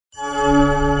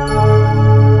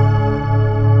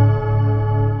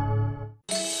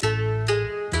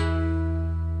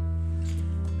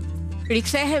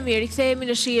Rikthehemi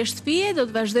në Shije Shtëpie, do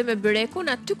të vazhdojmë me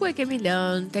byrekun aty ku e kemi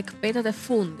lënë, tek petat e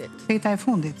fundit. Peta e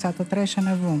fundit, sa të treshen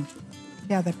e vumë.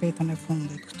 Ja dhe petën e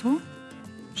fundit këtu.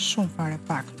 Shumë fare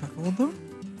pak të rrudhur.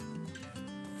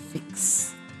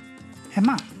 Fix. E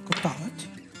ma, kuptohet.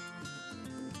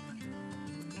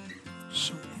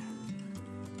 Shumë.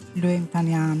 Luajmë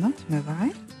tani anët me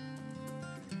vaj.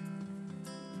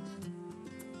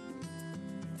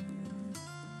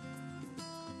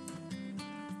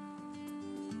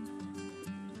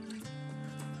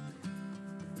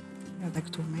 Edhe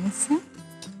këtu mesin.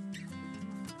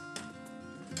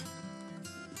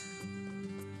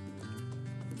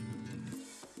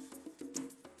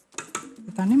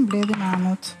 Dhe tani mbledhim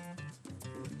anët.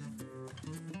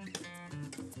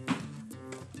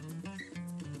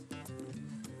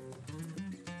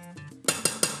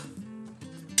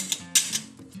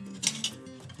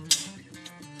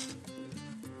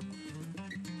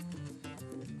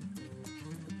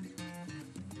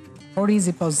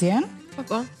 Orizi po zjen.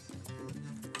 Po.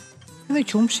 Dhe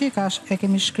qumshi e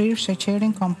kemi shkrirë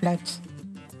sheqerin komplet.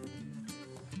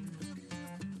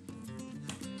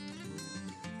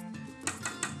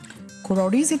 Kur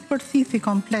orizit përthithi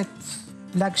komplet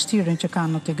lagështirin që ka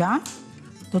në tigan,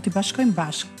 do t'i bashkojmë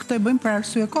bashkë. Këtë e bëjmë për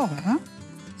arsye kohe,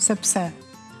 sepse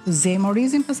zem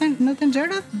orizin pastaj në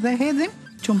tenxherat dhe hedhim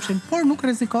qumshin, por nuk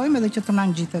rrezikojmë edhe që të na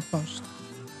ngjitet poshtë.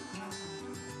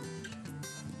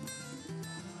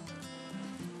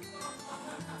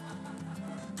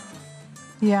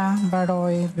 Ja,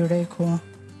 mbaroi byreku.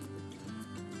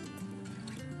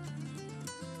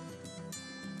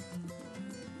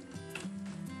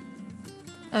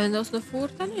 E vendos në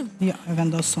furrë tani? Jo, e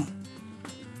vendosun.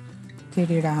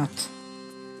 Tiri rahat.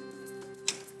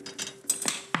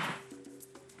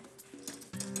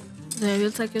 Dhe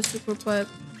Vjollca kjo sikur po e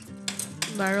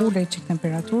mbaron. Ule çik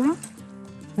temperaturën.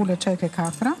 Ule çajke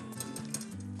 4.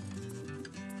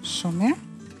 Shumë mirë.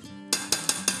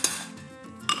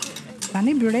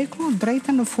 Tani byreku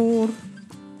drejtë në furrë.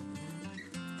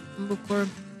 Bukur.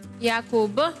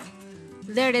 Jakub,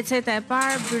 dhe receta e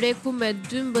parë, byreku me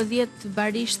 12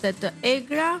 barishte të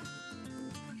egra,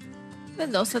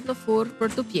 vendoset në furrë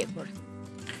për të pjekur.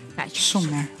 Kaq.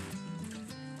 Shumë mirë.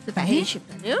 Të ta heqim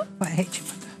tani, jo? Po e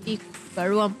heqim atë. I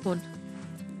mbaruam punë.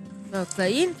 Në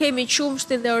këin kemi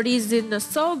qumshtin dhe orizin në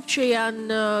sobë që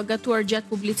janë gatuar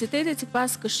gjatë publicitetit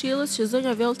sipas këshillës që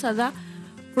zonja Vjollca dha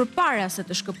përpara se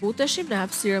të shkëputeshim në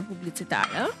hapësirën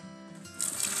publicitare.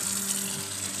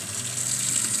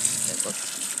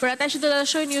 Për ata që do ta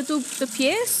shohin në YouTube këtë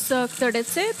pjesë, këtë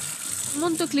recetë,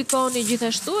 mund të klikoni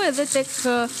gjithashtu edhe tek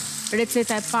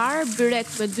receta e parë,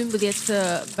 byrek me 12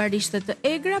 barishte të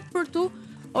egra për të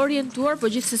orientuar,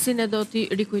 po gjithsesi ne do t'i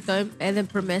rikujtojmë edhe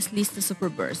përmes listës së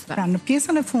përbërësve. Pra, në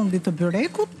pjesën e fundit të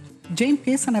byrekut, gjejmë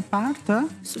pjesën e parë të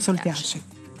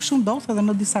sultjashit. Kështu ndodh edhe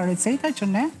në disa receta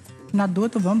që ne na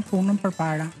duhet të vëmë punën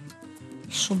përpara.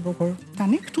 Shumë bukur.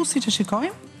 Tani këtu siç e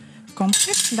shikojmë,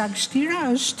 komplet lagështira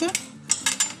është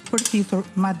përthithur,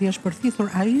 madje është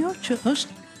përthithur ajo që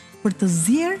është për të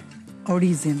zier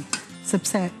orizin,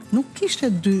 sepse nuk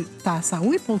kishte 2 tasa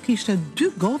ujë, por kishte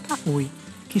 2 gota ujë.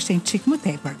 Kishte një çik më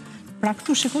tepër. Pra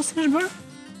këtu shikoj si është bërë.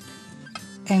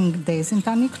 E ngdesim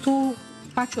tani këtu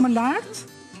pak më lart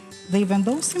dhe i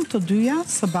vendosim të dyja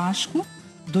së bashku,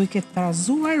 duke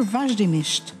trazuar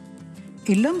vazhdimisht.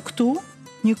 I lëm këtu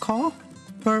një kohë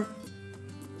për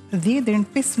 10 deri në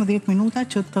 15 minuta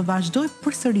që të vazhdoj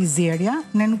përsëri zierja.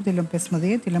 Ne nuk do lëm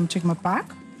 15, i lëm çik më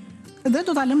pak dhe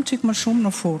do ta lëm çik më shumë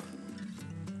në furrë.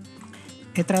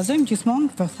 E trazojmë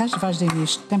gjithmonë, thash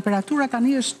vazhdimisht. Temperatura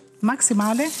tani është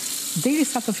maksimale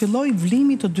derisa të fillojë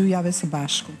vlimi të dyjave së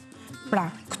bashku. Pra,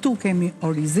 këtu kemi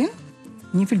orizin,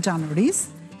 një filxhan oriz,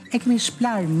 e kemi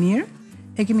shplar mirë,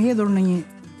 e kemi hedhur në një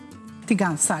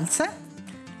tigan salce.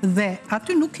 Dhe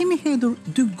aty nuk kemi hedhur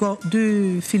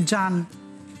 2 filxhan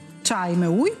çaj me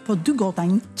ujë, po 2 gota,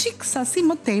 një çik sasi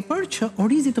më tepër që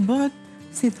orizi të bëhet,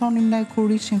 si thonim ne kur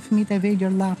ishim fëmijët e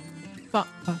vegjël llap. Po.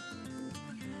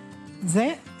 Dhe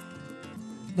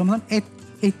domethënë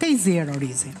e tej zier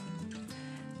orizin.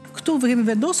 Këtu kemi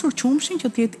vendosur qumshin që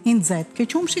të jetë i nxehtë. Ke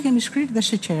qumshi kemi shkrirë dhe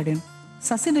sheqerin.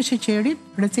 Sasinë e sheqerit,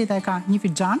 receta e ka një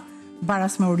filxhan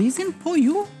baras me orizin, po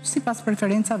ju sipas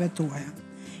preferencave tuaja.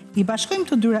 I bashkojmë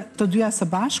të dyja së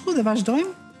bashku dhe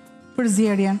vazhdojmë për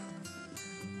zierjen.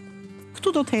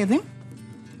 Këtu do të hedhim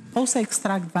ose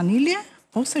ekstrakt vanilje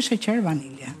ose sheqer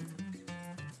vanilje.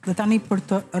 Dhe tani për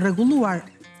të rregulluar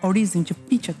orizin që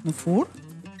piqet në furrë,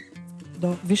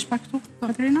 do vish pak këtu,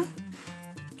 Katerina?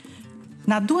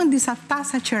 Na duhen disa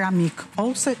tasa qeramik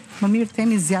ose më mirë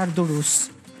themi zjarr durus.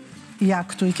 Ja,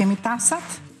 këtu I kemi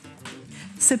tasat,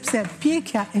 sepse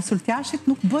pjekja e sultjashit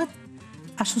nuk bëhet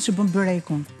ashtu që bën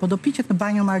byrekun, po do piqet në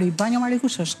banjo mari. Banjo mari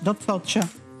kush është? Do të thotë që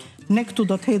ne këtu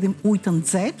do të hedhim ujë të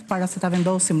nxehtë para se ta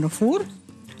vendosim në furrë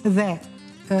dhe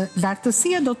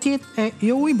lartësia do të jetë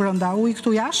jo ujë brenda, ujë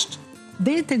këtu jashtë,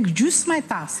 deri tek gjysma e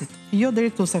tasit. Jo deri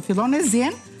këtu se fillon e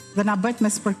zien dhe na bëhet me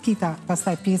spërkita,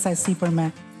 pastaj pjesa e sipërme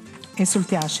e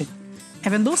sultjashit. E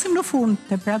vendosim në furrë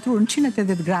temperaturën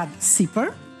 180 gradë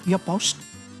sipër, jo poshtë,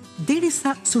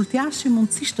 derisa sultjashi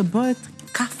mundësisht të bëhet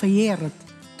kafe errët,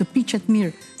 të piqet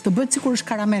mirë, të bëhet sikur është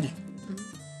karamel.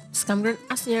 S'kam ngrënë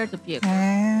asnjëherë të pjekur.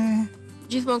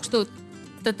 Gjithmonë kështu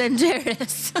të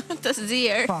tenxheres, të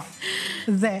zier. Po.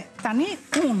 Dhe tani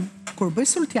kur bëj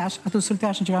sultjash, ato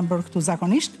sultjashën që kam bërë këtu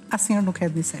zakonisht, asnjëherë nuk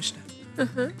hedh thjeshta.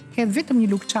 Hedh vetëm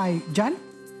një lugë çaj gjallë.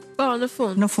 Po, në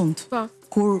fund. Në fund. Po.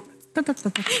 Kur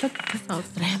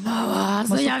Trema,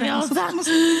 se jam Vjollca.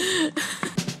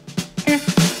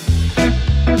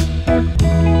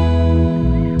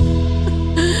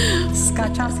 Ska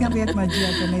qasë janë vjetë magjia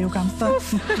që ne ju kam thënë.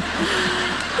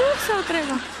 Sa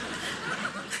trema.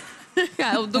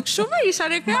 U duk shumë isha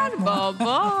në ekran, bo.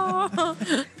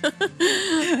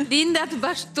 Linda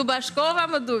të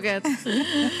bashkova më duket.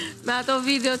 Me ato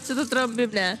videot që të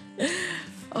trëmbim ne.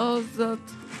 O,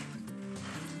 zot.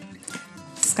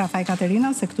 Ska thaj Katerina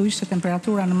se këtu ishte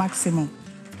temperatura në maksimum.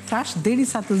 Thash,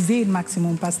 derisa të zjejnë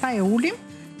maksimum, pastaj e ulim,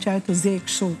 që ajo të zjejnë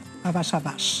kështu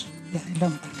avash. Ja, e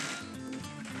lëmë.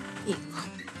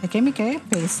 E kemi ke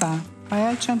 5, pa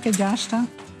ja qënë ke 6.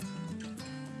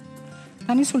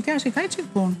 Tani sultjashi ka e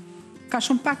qikë punë. Ka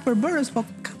shumë pak për bërës, po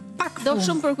ka pak punë. Do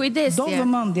shumë për kujdesje. Do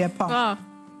vëmëndje, po.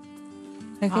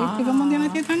 E ke ti vëmëndje në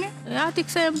ti tani? Ja, ti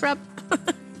kësejmë prap.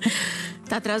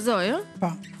 Ta trazoj, jo?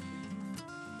 Po.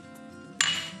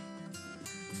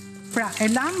 Pra, e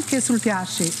lamë ke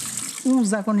sultjashi, unë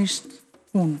zakonisht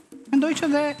unë. Mendoj që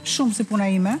dhe shumë si puna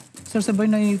ime, sërse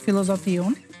bëjnë në filozofi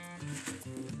unë.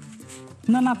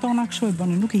 Nëna tona kështu e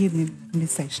bëni, nuk i hidhni në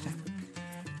thjeshta.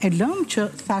 E lëm që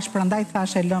prandaj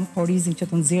thash e lëm orizin që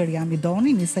të nxjerrë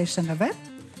amidoni në thjeshta në vet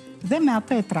dhe me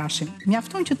atë e trashim.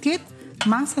 Mjafton që të jetë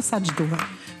masa sa ç'duhet.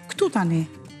 Këtu tani,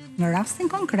 në rastin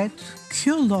konkret,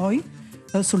 kjo lloj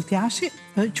sultjashi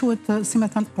quhet, si më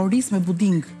thën, oriz me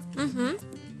buding.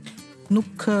 Nuk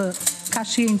ka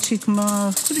shihen çik më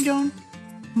kryon,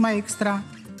 më ekstra.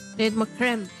 Jetë më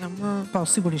krem, më. Po,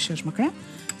 sigurisht është më krem.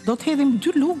 Do të hedhim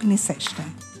 2 lugë në thjeshta.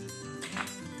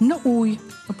 Në ujë,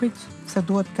 po prit se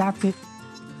duhet gati.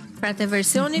 Pra të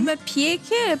versioni me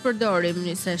pjekje e përdorim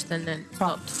një thjeshtën në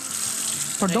thot.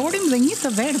 Përdorim dhe një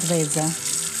të verdh veze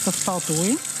të thot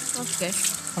ujë. Okej.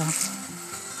 Po.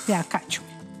 Ja, kaq.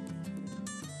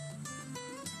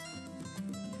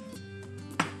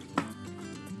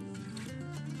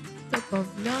 Po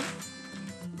vlon.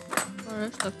 Por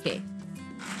është okej.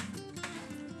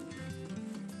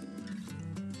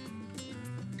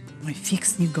 Më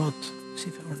fix një gotë,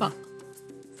 shife orë. Po.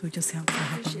 Thuj që si jam të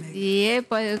hapa me. Je,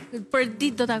 po për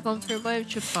ditë do ta konfirmojmë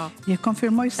që po. Je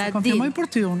konfirmoj për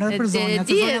ty unë, edhe për zonja,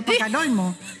 se zonja po kalojnë mu.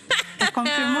 E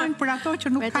konfirmojnë për ato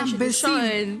që nuk kam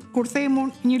besim, kur themu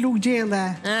një lugë gjelle.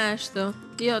 Ashtu,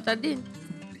 jo, ta din.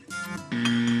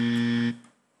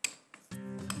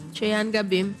 Që janë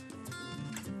gabim.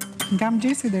 Nga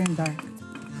mëgjesi dhe në darkë.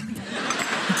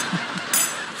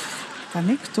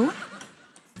 Tani këtu,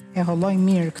 e holloj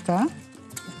mirë këta,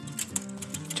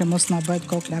 që mos nga bëjt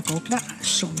kokla,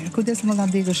 shumë mirë. Kujdes më nga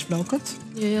digësh flokët.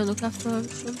 Jo, nuk ka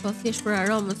shumë, po thjesht për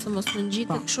aromët, se mos më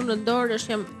ngjitet kështu në dorë,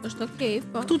 është okej,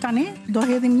 po. Këtu tani, do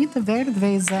hedhim një të verdh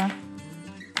veze.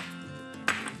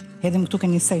 Hedhim këtu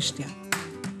ke një thjeshtje.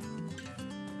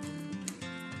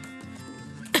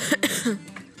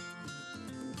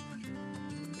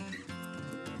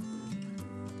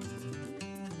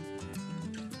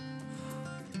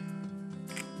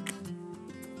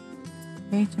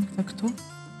 Heqim këtë këtu.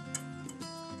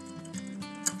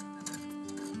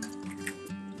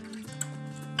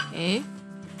 Okej.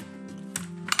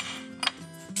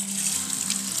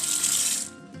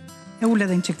 E ule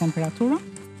dhe një qik temperaturën.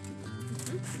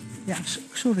 Ja,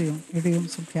 këshu i rrium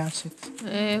së pjashit.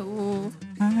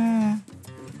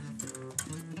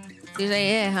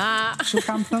 Tishe ha. Këshu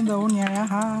kam thënë dhe unë njëra,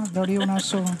 ha, do riun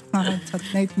ashu. Që të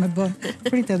nejtë me bënë.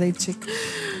 Prit edhe i qik.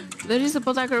 Dhe se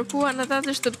po ta kërkuan ata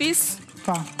të shtëpis?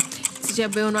 Po. Si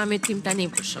që bëjë unë mami tim tani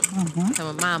për shumë. Se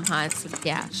më mam hajtë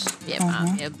sultjash. Bje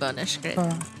mami e bënë e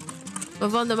shkretë. Më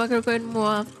vonë dhe më kërkojnë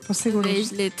mua. Po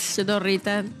sigurisht. Vejshlit që do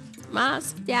rriten. Ma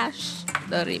sultjash,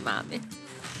 do rri mami.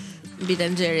 Mbi të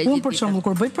nxere gjithë. Unë për shumë,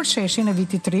 kur bëj për sheshin e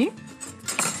vitit 3,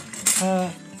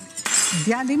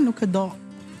 djalin nuk e do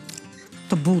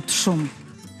të butë shumë.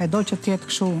 E do që tjetë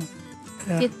këshu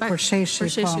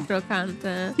përsheshje krokant.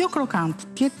 Jo krokant,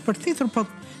 tjetë përthithur, po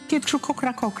tjetë kështu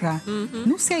kokra.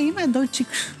 Nusja ime do qik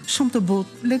shumë të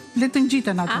butë, le të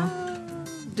ngjiten ato.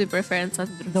 Dy preferencat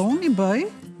ndryshme. Dhe unë i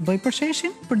bëj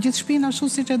përsheshin për gjithë shtëpinë ashtu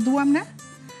siç e duam ne.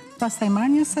 Pastaj marr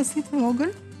një sasi të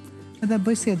vogël dhe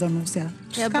bëj si e do nusja.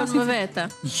 Ja bën më vete.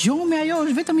 Jo, me ajo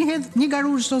është vetëm i hedh një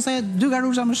garuzh ose 2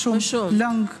 garuzha më shumë.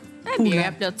 Lëng. E mirë,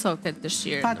 ja plotësoj këtë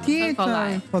dëshirë.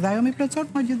 Patjetër. Po dhe ajo mi plotësoj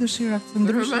më gjithë dëshirat të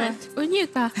ndryshme. Po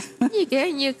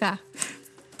një ka.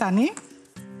 Tani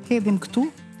hedhim këtu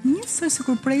njësoj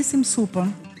sikur presim supën.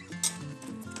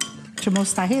 Që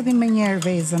mos ta hedhim me njerë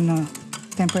vezën në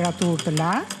temperaturë të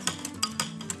lartë.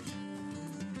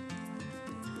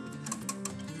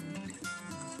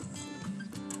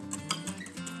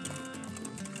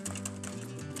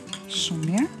 Shumë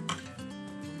mirë.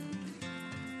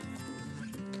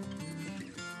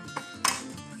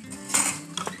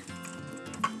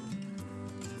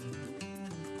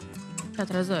 Ta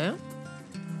të razoj,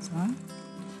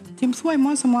 Ti më thuaj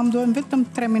mua se mua më dojmë vetëm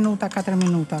 3 minuta, 4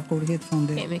 minuta, kur jetë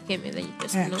fundi. Kemi edhe një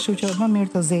 5 minuta. Kështu që më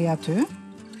mirë të zej aty.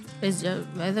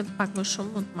 Edhe pak më shumë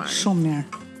mund të marrim. Shumë mirë.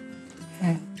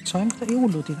 Qojmë të i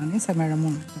ulluti tani, se merë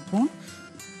mund të punë.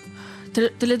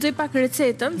 Të lexoj pak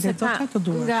recetën, se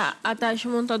nga ata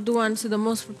që mund të duan,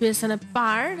 sidomos për pjesën e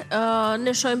parë,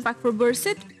 ne shohim pak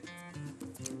përbërësit.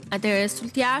 Atëherë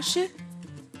sultjashi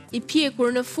i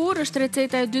pjekur në furrë është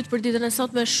receta e dytë për ditën e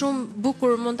sotme, shumë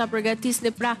bukur, mund ta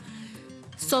përgatisni. Pra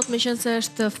sot me qenë se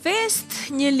është fest,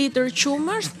 1 litër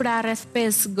qumësht, pra rreth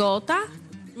 5 gota,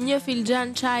 1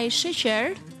 filxhan çaj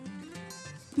sheqer,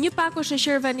 1 pako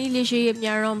sheqer vanilje që jep një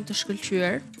aromë të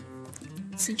shkëlqyer.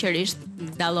 Sinqerisht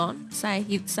dallon sa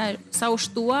u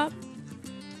shtua,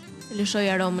 lëshoj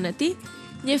aromën e tij.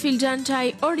 1 filxhan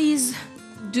çaj oriz,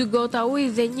 2 gota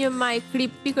ujë dhe 1 maj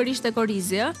krip pikërisht tek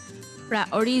orizi, Pra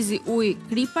orizi, ujë,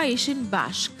 kripa ishin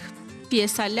bashk.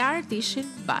 Pjesa lart ishin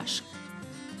bashk.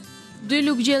 2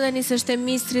 lugë gjelle nisështë e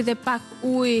mistri dhe pak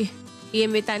ujë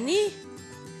jemi tani,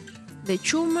 dhe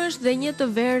qumësht dhe 1 të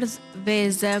verdh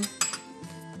veze.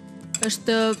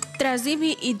 Është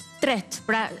trazimi i tretë,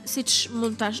 pra siç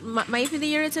mund tash ma jepi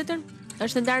dhe një recetën,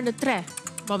 është ndarë në 3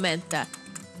 momente.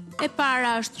 E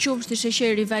para është qumshti,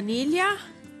 sheqeri, vanilja,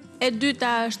 e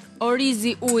dyta është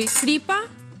orizi, ujë, kripa,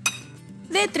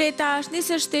 dhe e treta është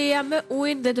nisështeja me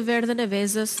ujin dhe të verdhën e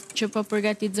vezës që po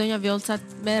përgatit zonja Vjollcat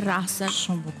me rasën.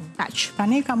 Shumë bukur. Kaq.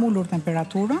 Tani kam ulur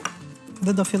temperaturën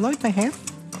dhe do filloj të hedh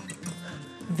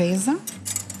vezën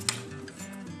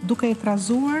duke e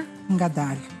trazuar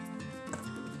ngadalë.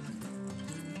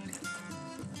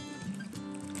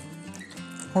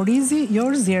 Orizi jo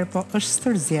është zjerë, po është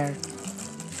stërzjerë.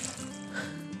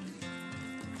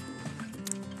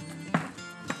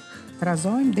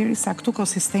 Trazojmë deri sa këtu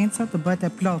konsistenca të bëhet e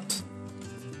plot.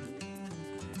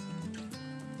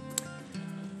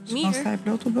 Mirë. Sa e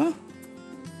plot u bë?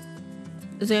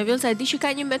 Zonja Vjollca, e di që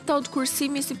ka një metodë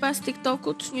kursimi sipas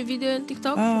TikTokut, një video në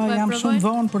TikTok? Jam shumë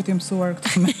vonë për t'i mësuar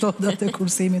këtë metodat e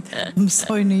kursimit.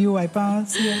 Mësojnë juaj, pa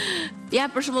si. Ja,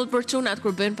 për shembull për çunat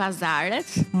kur bëjnë pazaret,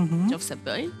 nëse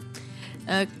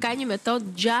bëjnë, ka një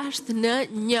metodë 6 në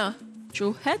 1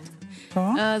 quhet.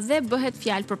 Dhe bëhet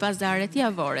fjalë për pazaret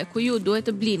javore, ku ju duhet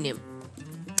të blini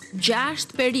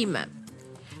 6 perime,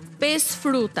 5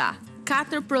 fruta,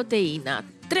 4 proteina,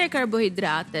 3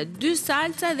 karbohidrate, 2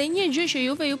 salca dhe një gjë që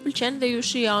juve ju pëlqen dhe ju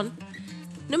shijon,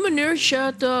 në mënyrë që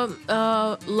të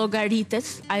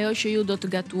llogaritet ajo që ju do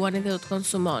të gatuani dhe do të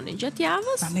konsumoni gjatë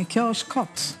javës. Tani kjo është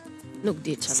kot. Nuk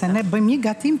di çfarë. Se ne bëjmë një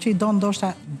gatim që i do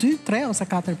ndoshta 2, 3 ose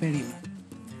 4 perime.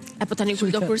 Po tani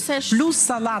kur do kursesh plus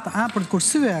sallata, për të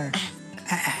kursyer.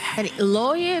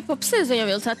 Lloje, po pse zonja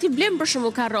Vjollca, ti blen për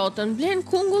shembull karrotën, blen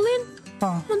kungullin? Po.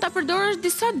 Mund ta përdorësh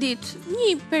disa ditë,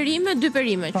 1 perime, 2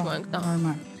 perime quhen këto.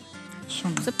 Normal.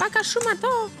 Shumë. Se pak a shumë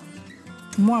ato.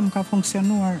 Mua më ka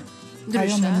funksionuar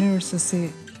ajo mënyrë se si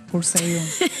kursej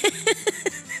unë.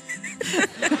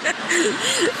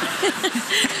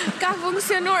 Ka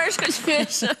funksionuar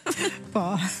shkëlqyeshëm. Po.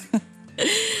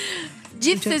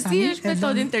 Gjithsesi është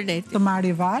metodë interneti. Të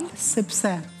marri val,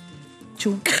 sepse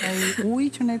ai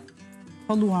uji që ne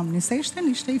holluam në seshten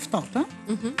ishte i ftohtë.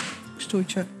 Kështu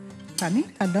që tani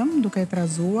ta lëm duke e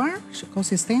trazuar,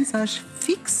 konsistenca është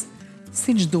fiks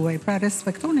siç duhej. Pra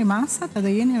respektoni masat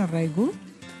edhe jeni në rregull.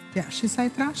 Ja, shisa i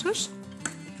trashësh,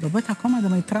 do bëhet akoma dhe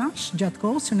më i trash gjatë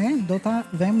kohës që ne do ta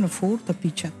vëmë në furrë të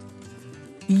piqet.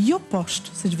 Jo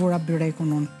poshtë, siç vura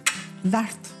byrekun unë.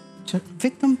 Lart, që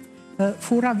vetëm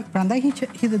furra, prandaj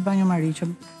hidhet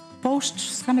banjomariqëm. Poshtë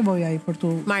s'ka nevoja i për tu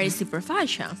marri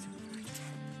sipërfaqja.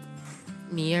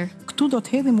 Mirë. Këtu do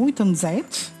të hedhim ujë të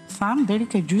nxehtë, tham deri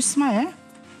ke gjysma e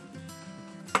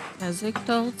Kazë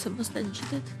këto, se mos të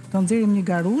ngjitet. Do nxjerrim një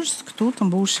garuzh këtu të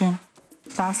mbushim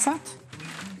tasat.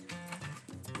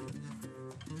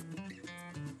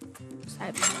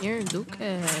 Sa e mirë duke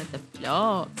të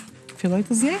plot. Filloj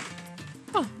të zjej?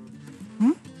 Po.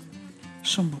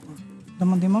 Shumë bukur. Do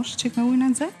më ndihmosh çik me ujin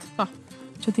e nxehtë? Po.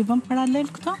 Që t'i vëm paralel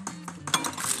këto?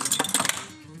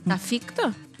 Ta fik këtë?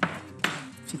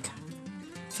 Fika.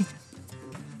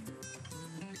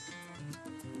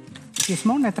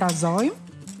 Gjithmonë e trazojmë,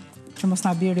 që mos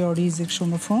na bjerë orizi kështu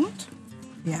në fund.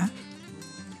 Ja.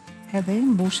 Edhe i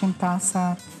mbushim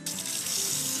tasat.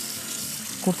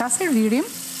 Kur ta servirim,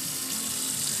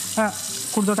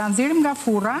 kur do ta nxjerrim nga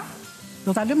furra,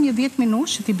 do ta lëm një 10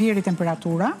 minutë që t'i bjerë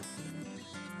temperatura.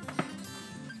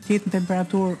 Të jetë në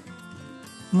temperaturë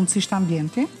mundësisht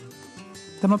ambienti.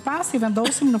 Dhe më pas i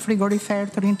vendosim në frigorifer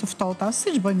të rinj të ftohta,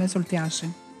 siç bëjmë me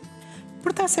sultjashin.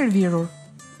 Për ta servirur,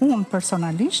 unë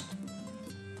personalisht,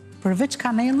 përveç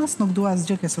kanellës nuk dua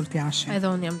asgjë ke sultjashin. Edhe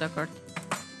unë jam dakord.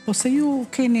 Po se ju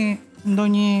keni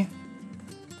ndonjë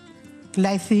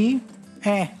lajthi,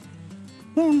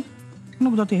 unë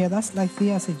nuk do t'i hedh as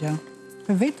lajthi as gjë.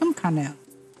 Vetëm kanellë.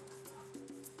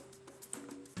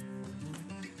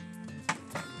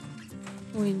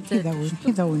 Hidha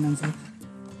ujë në nxehtë.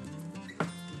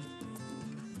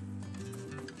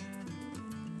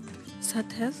 Sa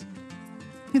të hedh?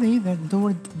 Hidhe,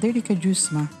 duhet deri ke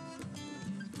gjysma.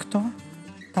 Këto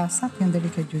tasat janë deri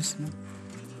ke gjysma.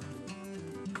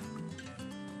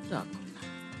 Dakor.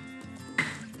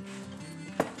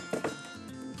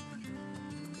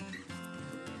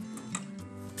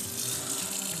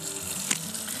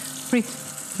 Prit,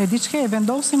 e diçka e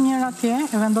vendosim njëra atje,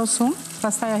 e vendosun,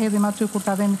 pastaj ja hedhim aty kur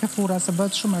ta vëmë ke furra se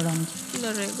bëhet shumë e rëndë. Në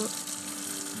rregull.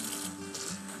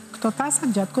 Këto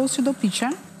tasat gjatë kohës që do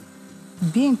piqen,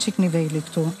 bien çik niveli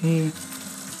këtu i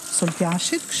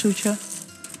sultjashit, kështu që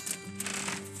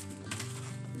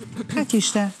ka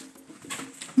kishte.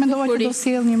 Mendova që do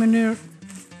sjell një mënyrë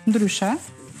ndryshe,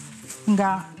 nga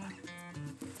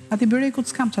ati byrekut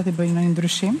s'kam që ati bëjnë në një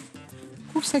ndryshim,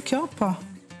 kurse kjo, po.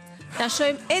 Ta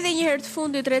shohim edhe një herë të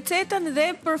fundit recetën dhe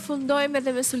përfundojmë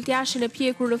edhe me sultjashin e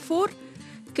pjekur në furrë.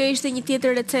 Kjo ishte një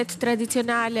tjetër recetë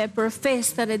tradicionale për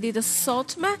festën e ditës së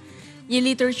sotme. 1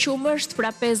 litër qumësht, pra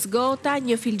 5 gota,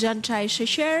 1 filxhan çaj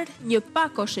sheqer, 1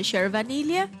 pako sheqer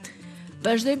vanilje.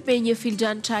 Vazhdojmë me 1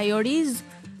 filxhan çaj oriz,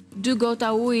 2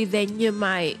 gota ujë dhe 1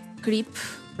 maj krip,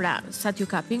 pra sa t'ju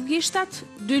kapin gishtat,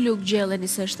 2 lugë gjelle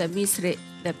niseshte misri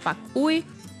dhe pak ujë,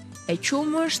 e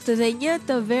qumësht dhe 1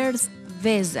 të verë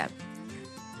veze.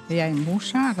 Ja i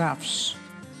mbusha rafsh.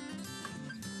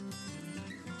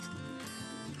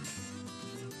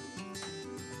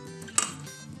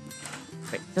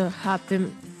 Të hapim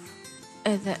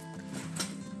edhe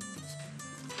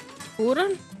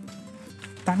furrën.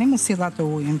 Tani më silla të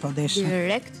ujin, po deshe.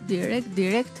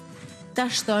 Direkt. Ta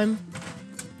shtojmë.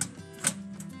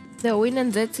 Dhe ujin e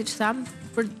nxehtë, siç tham,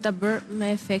 për ta bërë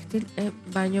me efektin e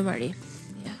banjo mari.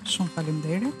 Ja. Shumë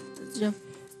faleminderit.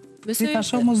 Besoj ta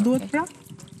shoh mos duhet pra?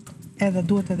 Edhe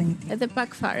duhet edhe një tjetër. Edhe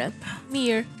pak fare.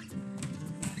 Mirë.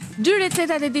 2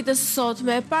 recetat e ditës së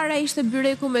sotme. E para ishte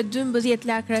byreku me 12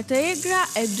 lakra të egra,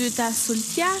 e dyta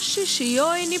sultjashi,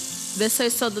 shijojeni, besoj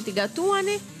sot do t'i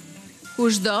gatuani.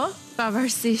 Kushdo,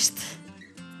 pavarësisht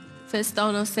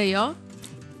feston ose jo.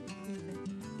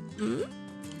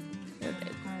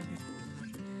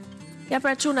 Ja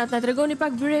pra çunat, na tregoni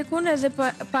pak byrekun edhe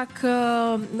pak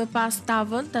më pas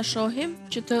tavën, ta shohim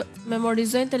që të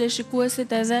memorizojnë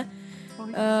teleshikuesit edhe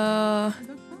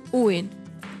ujin.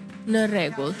 Në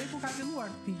rregull. Byreku ka filluar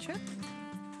të piqet.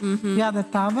 Ja dhe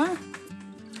tava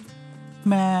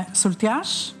me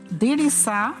sultjash,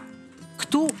 derisa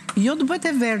këtu jo të bëhet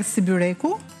e verë si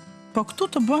byreku, po këtu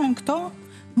të bëhen këto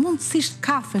mundësisht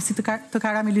kafe si të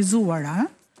karamelizuara,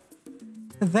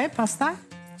 dhe pastaj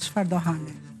çfarë do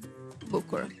hani.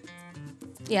 Bukur.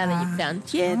 Ja dhe një plan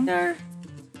tjetër.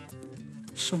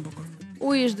 Shumë bukur.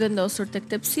 Uji është vendosur tek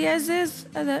tepsia e zezë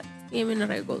edhe jemi në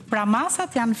rregull. Pra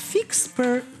masat janë fiks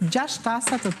për 6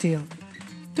 tasa të tillë.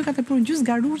 Ty ka tepruar gjysmë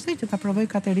garuzhe që ta provoj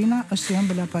Katerina, është si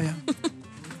ëmbël apo jo?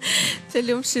 Të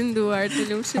lumshin duar.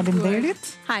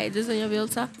 Faleminderit. Hajde zonja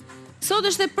Vjollca. Sot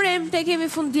është e premte, kemi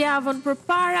fundjavën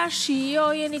përpara,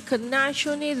 shijojeni,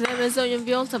 kënaquni dhe me zonjën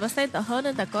Vjollca pastaj të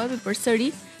hënën takohemi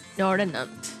përsëri në orën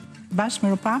 9. Bashkë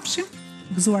me rupafshim,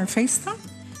 gëzuar festën,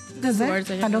 dhe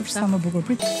kalofsh sa më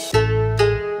bukur.